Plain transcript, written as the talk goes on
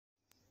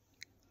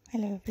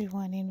Hello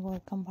everyone and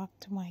welcome back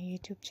to my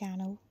YouTube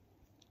channel.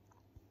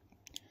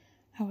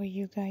 How are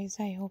you guys?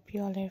 I hope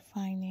you all are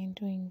fine and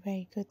doing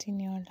very good in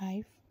your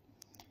life.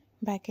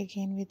 Back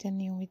again with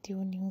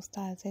new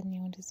styles and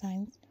new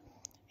designs.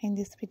 In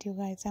this video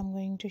guys, I'm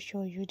going to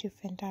show you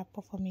different type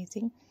of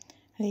amazing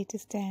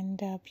latest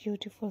and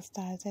beautiful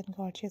styles and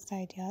gorgeous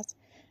ideas,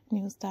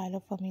 new style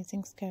of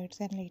amazing skirts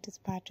and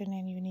latest pattern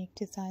and unique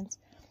designs.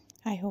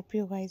 I hope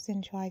you guys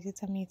enjoy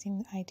these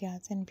amazing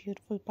ideas and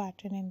beautiful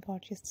pattern and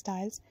gorgeous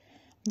styles.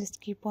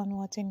 Just keep on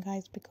watching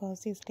guys,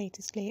 because these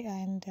latest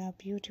and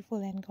beautiful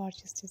and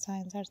gorgeous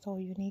designs are so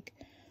unique.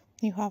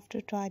 You have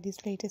to try these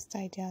latest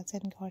ideas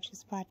and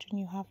gorgeous pattern.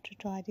 You have to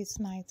try these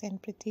nice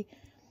and pretty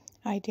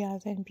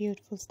ideas and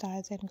beautiful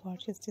styles and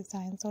gorgeous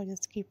designs. So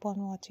just keep on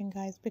watching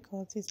guys,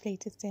 because these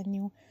latest and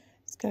new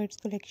skirts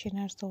collection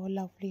are so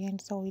lovely and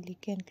so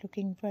elegant,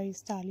 looking very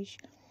stylish,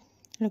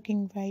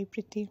 looking very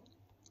pretty,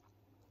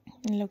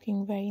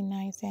 looking very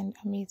nice and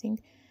amazing.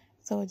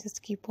 So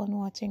just keep on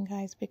watching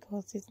guys,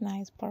 because these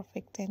nice,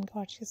 perfect and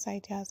gorgeous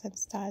ideas and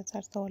styles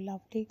are so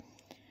lovely.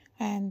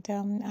 And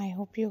I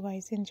hope you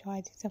guys enjoy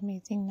these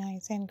amazing,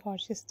 nice and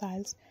gorgeous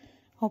styles.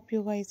 Hope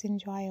you guys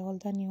enjoy all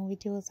the new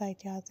videos,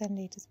 ideas and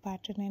latest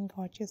pattern and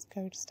gorgeous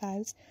skirt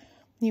styles.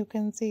 You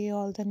can see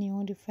all the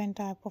new different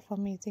type of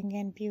amazing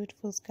and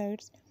beautiful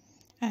skirts,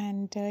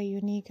 and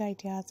unique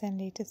ideas and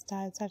latest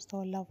styles are so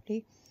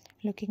lovely,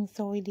 looking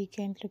so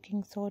elegant,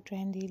 looking so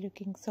trendy,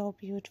 looking so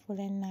beautiful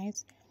and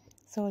nice.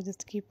 So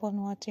just keep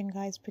on watching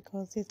guys,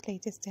 because these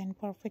latest and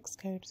perfect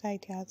skirts,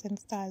 ideas and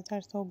styles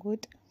are so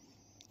good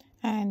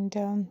and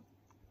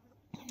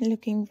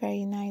looking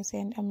very nice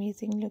and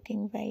amazing,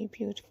 looking very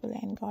beautiful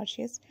and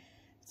gorgeous.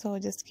 So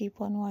just keep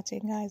on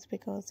watching guys,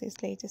 because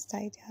these latest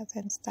ideas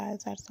and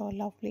styles are so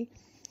lovely,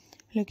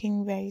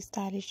 looking very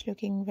stylish,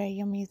 looking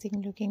very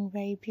amazing, looking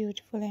very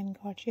beautiful and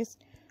gorgeous,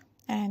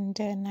 and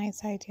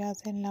nice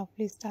ideas and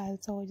lovely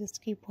styles. So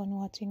just keep on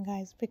watching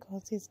guys,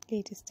 because these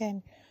latest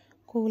and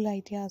cool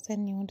ideas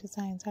and new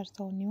designs are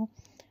so new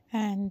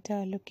and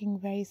looking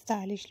very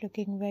stylish,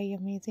 looking very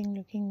amazing,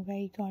 looking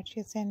very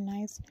gorgeous and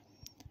nice.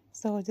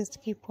 So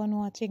just keep on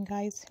watching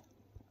guys,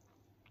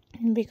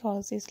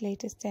 because these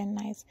latest and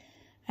nice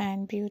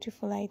and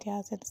beautiful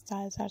ideas and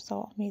styles are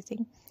so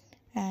amazing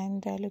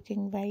and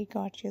looking very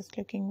gorgeous,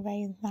 looking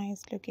very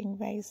nice, looking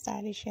very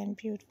stylish and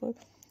beautiful,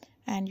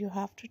 and you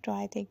have to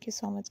try. Thank you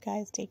so much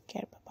guys. Take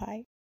care. Bye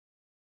bye.